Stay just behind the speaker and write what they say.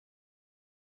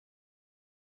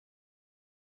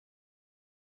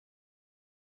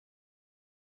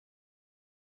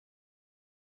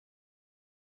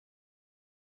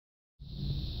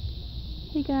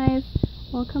Hey guys,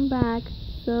 welcome back.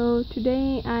 So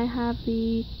today I have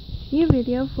the new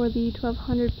video for the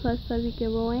 1200 plus Subbie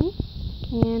giveaway,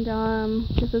 and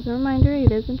just as a reminder,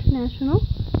 it is international,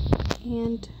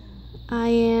 and I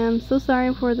am so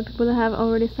sorry for the people that have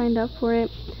already signed up for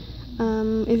it.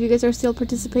 If you guys are still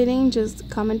participating, just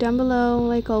comment down below,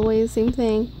 like always, same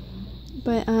thing.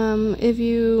 But if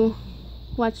you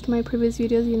watched my previous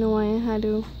videos, you know why I had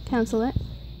to cancel it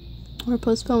or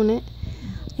postpone it.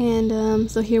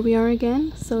 And so here we are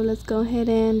again, so let's go ahead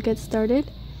and get started.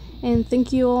 And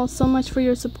thank you all so much for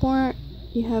your support.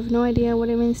 You have no idea what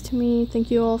it means to me.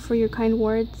 Thank you all for your kind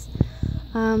words.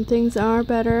 Things are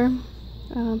better,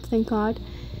 thank God.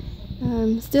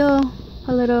 Still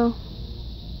a little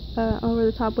over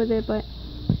the top with it, but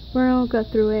we'll go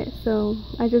through it. So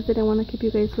I just didn't want to keep you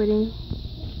guys waiting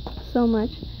so much,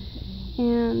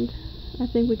 and I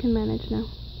think we can manage now.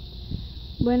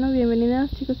 Bueno, bienvenidas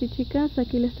chicos y chicas,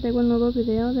 aquí les traigo el nuevo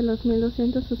video de los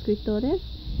 1200 suscriptores,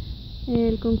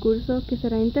 el concurso que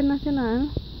será internacional,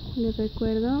 les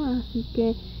recuerdo, así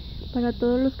que para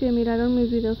todos los que miraron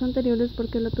mis videos anteriores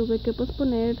porque lo tuve que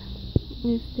posponer,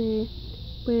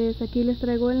 pues aquí les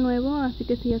traigo el nuevo, así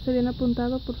que si ya se habían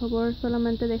apuntado, por favor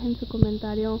solamente dejen su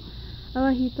comentario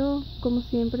abajito, como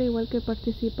siempre, igual que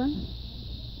participan.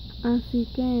 Así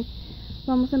que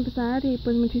vamos a empezar, y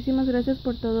pues muchísimas gracias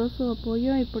por todo su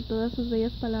apoyo y por todas sus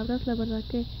bellas palabras. La verdad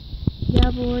que ya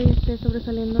voy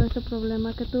sobresaliendo de ese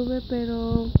problema que tuve,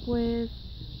 pero pues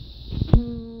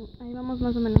ahí vamos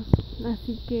más o menos.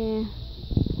 Así que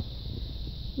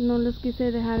no los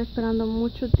quise dejar esperando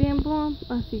mucho tiempo,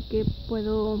 así que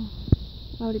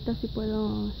ahorita sí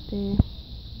puedo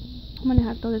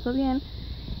manejar todo eso bien,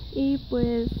 y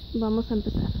pues vamos a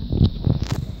empezar.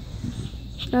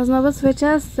 Las nuevas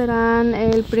fechas serán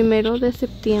el 1 de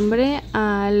septiembre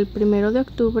al 1 de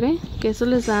octubre, que eso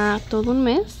les da todo un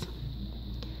mes.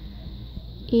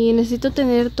 Y necesito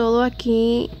tener todo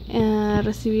aquí,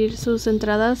 recibir sus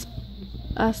entradas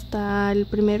hasta el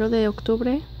 1 de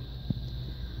octubre.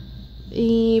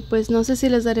 Y pues no sé si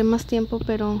les daré más tiempo,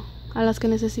 pero a las que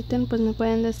necesiten pues me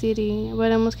pueden decir y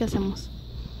veremos qué hacemos.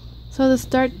 So the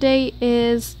start date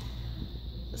is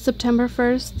September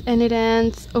 1st and it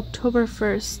ends October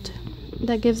 1st.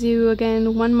 That gives you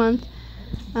again 1 month,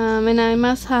 and I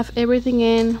must have everything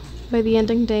in by the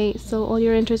ending date, so all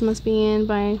your entries must be in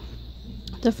by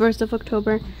the 1st of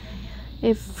October.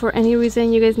 If for any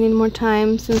reason you guys need more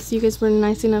time, since you guys were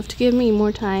nice enough to give me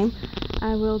more time,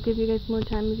 I will give you guys more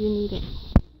time if you need it.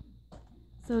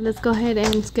 So let's go ahead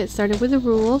and get started with the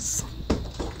rules.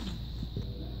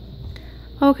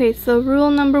 Okay, so rule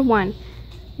number 1.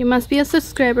 You must be a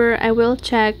subscriber. I will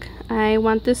check. I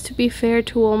want this to be fair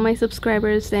to all my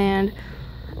subscribers, and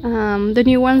the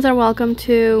new ones are welcome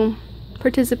to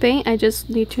participate. I just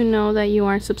need to know that you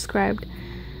are subscribed.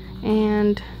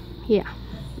 And yeah.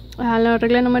 La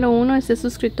regla número 1 es ser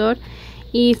suscriptor,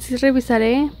 y sí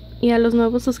revisaré, y a los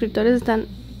nuevos suscriptores están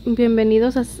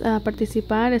bienvenidos a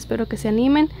participar. Espero que se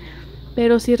animen,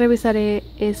 pero sí revisaré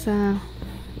que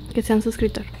sean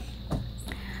suscriptor.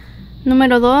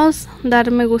 Número 2, dar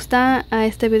me gusta a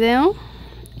este video,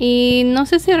 y no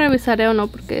sé si revisaré o no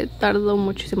porque tardó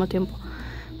muchísimo tiempo,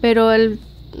 pero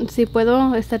si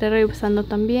puedo estaré revisando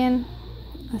también,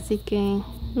 así que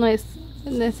no es,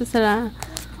 ese será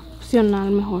opcional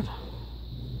mejor.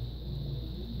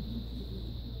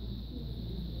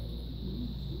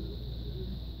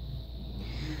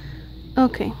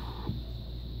 Okay,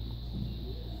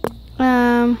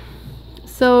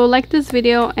 so like this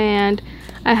video, and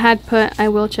I had put I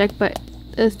will check, but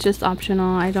it's just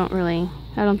optional. I don't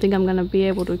think I'm gonna be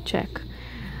able to check.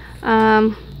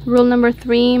 Rule number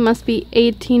 3, must be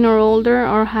 18 or older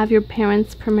or have your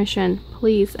parents' permission.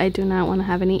 Please, I do not want to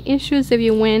have any issues if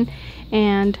you win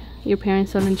and your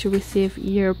parents don't want to receive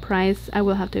your prize. I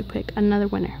will have to pick another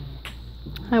winner.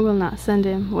 I will not send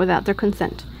him without their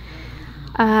consent.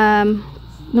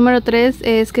 Número 3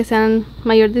 es que sean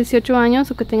mayor de 18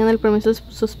 años o que tengan el permiso de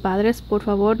sus padres. Por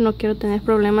favor, no quiero tener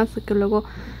problemas de que luego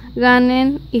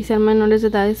ganen y sean menores de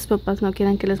edad y sus papás no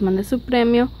quieran que les mande su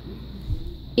premio,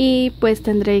 y pues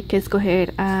tendré que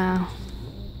escoger a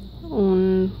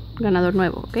un ganador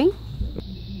nuevo, ¿ok?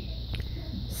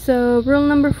 So rule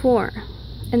number 4,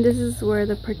 and this is where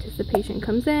the participation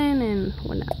comes in and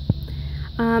whatnot.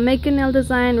 Make a nail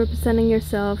design representing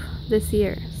yourself this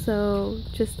year. So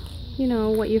just, you know,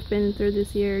 what you've been through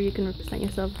this year, you can represent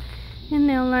yourself in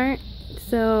nail art.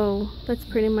 So that's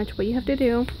pretty much what you have to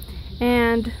do,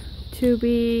 and to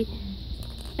be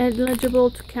eligible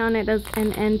to count it as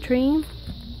an entry,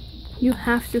 you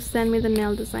have to send me the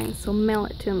nail design, so mail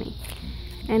it to me.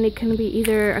 and it can be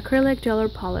either acrylic, gel, or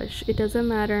polish. It doesn't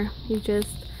matter. You just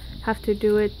have to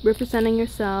do it representing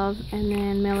yourself and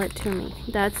then mail it to me.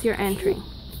 That's your entry.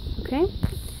 Okay?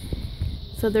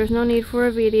 So there's no need for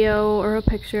a video or a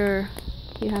picture.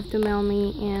 You have to mail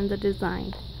me and the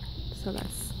design. So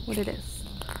that's what it is.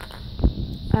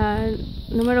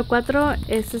 Número 4,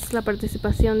 esa es la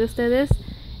participación de ustedes.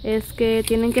 Es que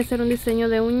tienen que hacer un diseño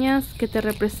de uñas que te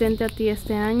represente a ti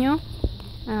este año.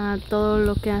 Todo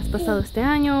lo que has pasado este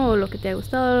año o lo que te ha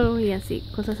gustado y así,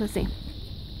 cosas así.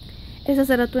 Esa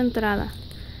será tu entrada.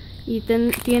 Y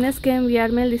tienes que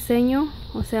enviarme el diseño,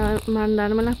 o sea,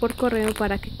 mandármela por correo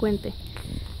para que cuente.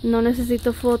 No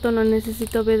necesito foto, no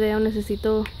necesito video,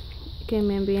 necesito que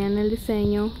me envíen el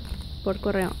diseño por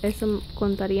correo. Eso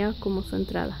contaría como su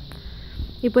entrada.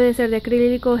 Y puede ser de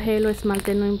acrílico, gel o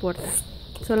esmalte, no importa.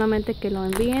 Solamente que lo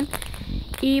envíen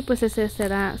y pues esa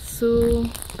será su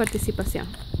participación.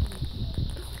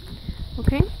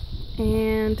 Okay,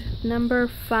 and number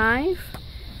 5,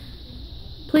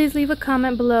 please leave a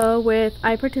comment below with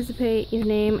I participate, your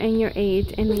name and your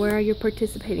age and where you're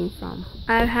participating from.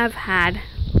 I have had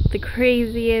the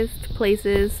craziest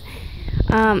places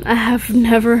I have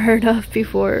never heard of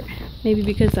before, maybe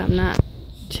because I'm not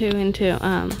too into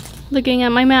looking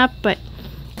at my map, but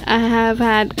I have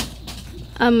had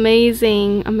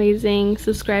amazing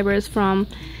subscribers from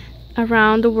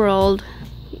around the world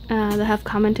that have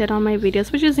commented on my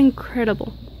videos, which is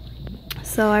incredible.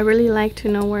 So I really like to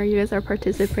know where you guys are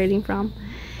participating from.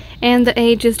 And the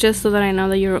age is just so that I know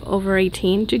that you're over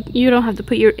 18. You don't have to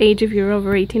put your age if you're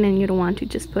over 18 and you don't want to.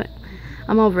 Just put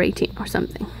I'm over 18 or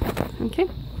something. Okay.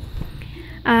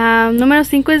 Número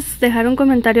 5 es dejar un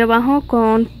comentario abajo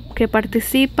con que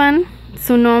participan,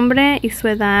 su nombre y su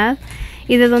edad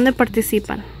y de dónde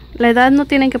participan. La edad no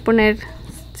tienen que poner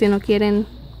si no quieren,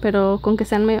 pero con que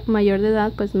sean mayor de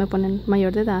edad, pues me ponen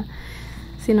mayor de edad.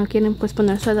 Si no quieren, pues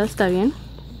poner su edad está bien.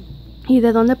 Y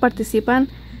de dónde participan.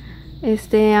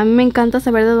 A mí me encanta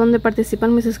saber de dónde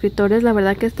participan mis suscriptores. La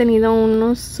verdad que he tenido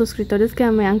unos suscriptores que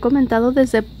me han comentado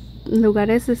desde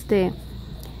lugares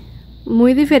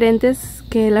muy diferentes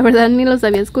que la verdad ni los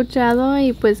había escuchado,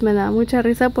 y pues me da mucha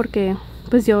risa porque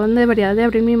pues yo debería de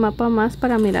abrir mi mapa más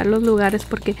para mirar los lugares,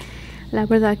 porque la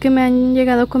verdad que me han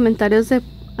llegado comentarios de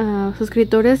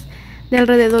suscriptores de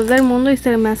alrededor del mundo y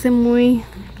se me hace muy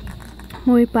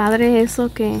padre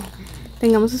eso, que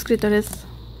tengamos suscriptores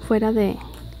fuera de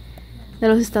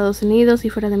los Estados Unidos y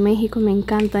fuera de México. Me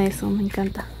encanta eso, me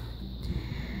encanta.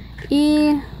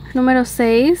 Y número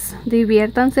 6,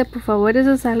 diviértanse, por favor.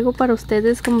 Eso es algo para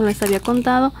ustedes, como les había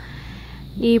contado.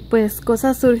 Y pues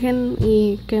cosas surgen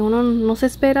y que uno no se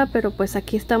espera, pero pues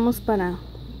aquí estamos para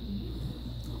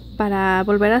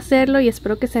volver a hacerlo, y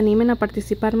espero que se animen a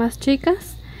participar más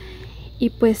chicas. Y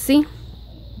pues sí,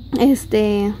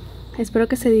 espero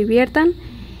que se diviertan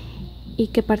y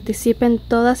que participen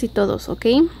todas y todos, ¿ok?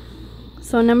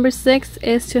 So number 6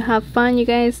 is to have fun, you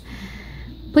guys.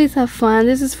 Please have fun.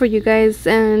 This is for you guys,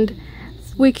 and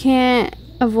we can't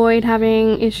avoid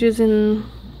having issues in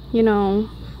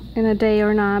a day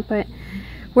or not, but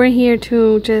we're here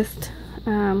to just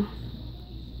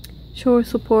show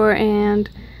support and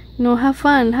have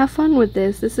fun with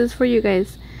this. This is for you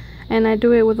guys, and I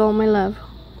do it with all my love.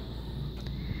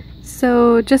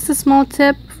 So just a small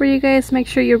tip for you guys: make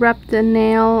sure you wrap the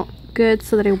nail good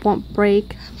so that it won't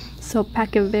break. So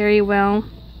pack it very well.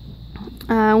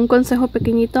 Un consejo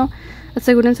pequeñito: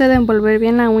 asegúrense de envolver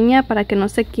bien la uña para que no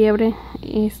se quiebre.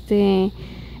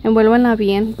 Envuélvanla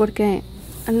bien, porque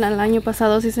el año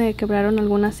pasado sí se quebraron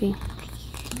algunas y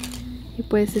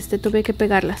pues tuve que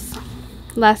pegarlas.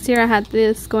 Last year I had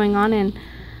this going on and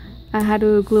I had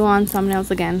to glue on some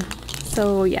nails again.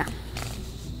 So yeah.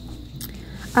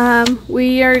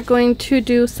 We are going to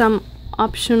do some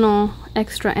optional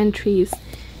extra entries.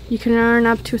 You can earn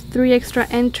up to 3 extra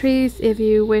entries if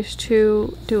you wish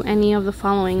to do any of the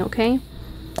following, okay?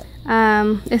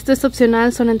 Esto es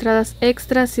opcional, son entradas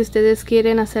extras. Si ustedes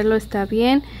quieren hacerlo, está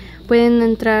bien.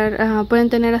 Pueden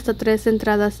tener hasta 3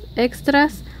 entradas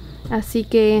extras. Así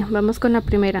que vamos con la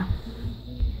primera.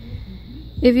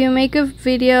 If you make a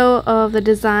video of the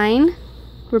design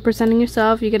representing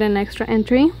yourself, you get an extra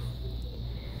entry.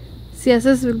 Si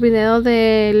haces el video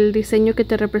del diseño que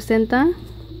te representa,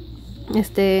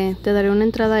 te daré una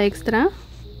entrada extra.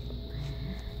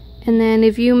 And then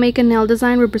if you make a nail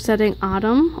design representing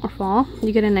autumn or fall,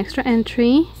 you get an extra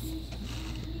entry.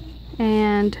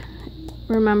 And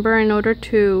remember, in order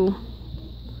to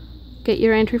get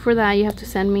your entry for that, you have to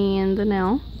send me in the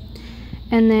nail.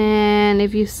 And then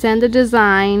if you send the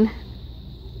design,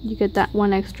 you get that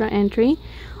 1 extra entry.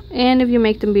 And if you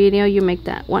make the video, you make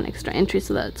that 1 extra entry.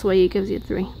 So that's why it gives you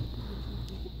 3.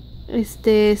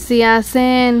 Si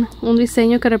hacen un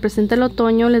diseño que represente el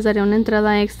otoño, les daré una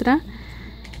entrada extra.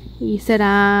 Y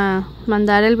será,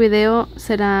 mandar el video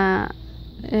será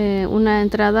una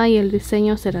entrada y el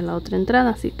diseño será la otra entrada.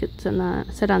 Así que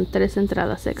serán 3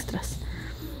 entradas extras.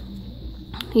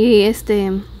 Y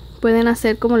pueden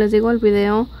hacer, como les digo, el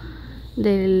video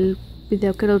del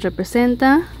video que los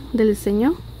representa, del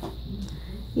diseño.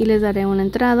 Y les daré una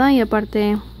entrada y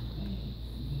aparte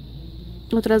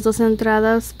otras 2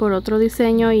 entradas por otro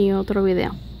diseño y otro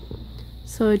video.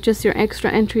 So just your extra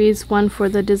entries, one for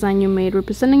the design you made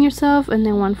representing yourself, and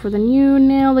then one for the new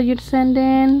nail that you send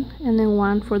in, and then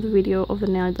one for the video of the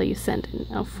nail that you send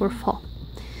in for fall.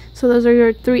 So those are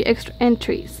your 3 extra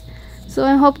entries. So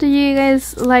I hope that you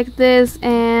guys like this,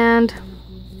 and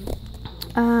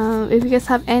if you guys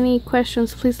have any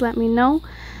questions, please let me know.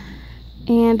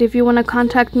 And if you want to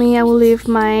contact me, I will leave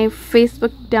my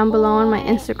Facebook down below and my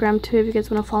Instagram too, if you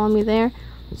guys want to follow me there.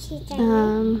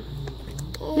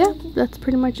 Yeah, that's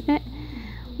pretty much it.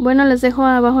 Bueno, les dejo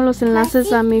abajo los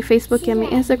enlaces a mi Facebook y a mi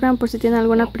Instagram por si tienen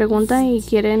alguna pregunta y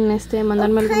quieren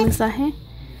mandarme algún mensaje.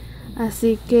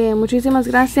 Así que muchísimas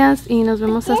gracias y nos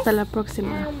vemos hasta la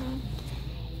próxima.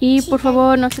 Y por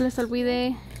favor no se les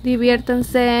olvide,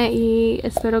 diviértanse y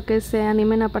espero que se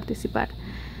animen a participar.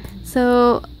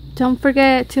 So don't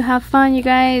forget to have fun, you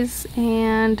guys,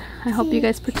 and I hope you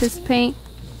guys participate.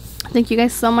 Thank you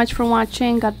guys so much for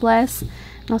watching. God bless.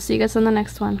 I'll see you guys on the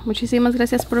next one. Muchísimas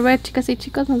gracias por ver, chicas y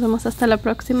chicos. Nos vemos hasta la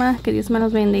próxima. Que Dios me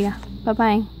los bendiga. Bye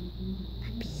bye.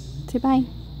 Say bye.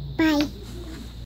 Bye.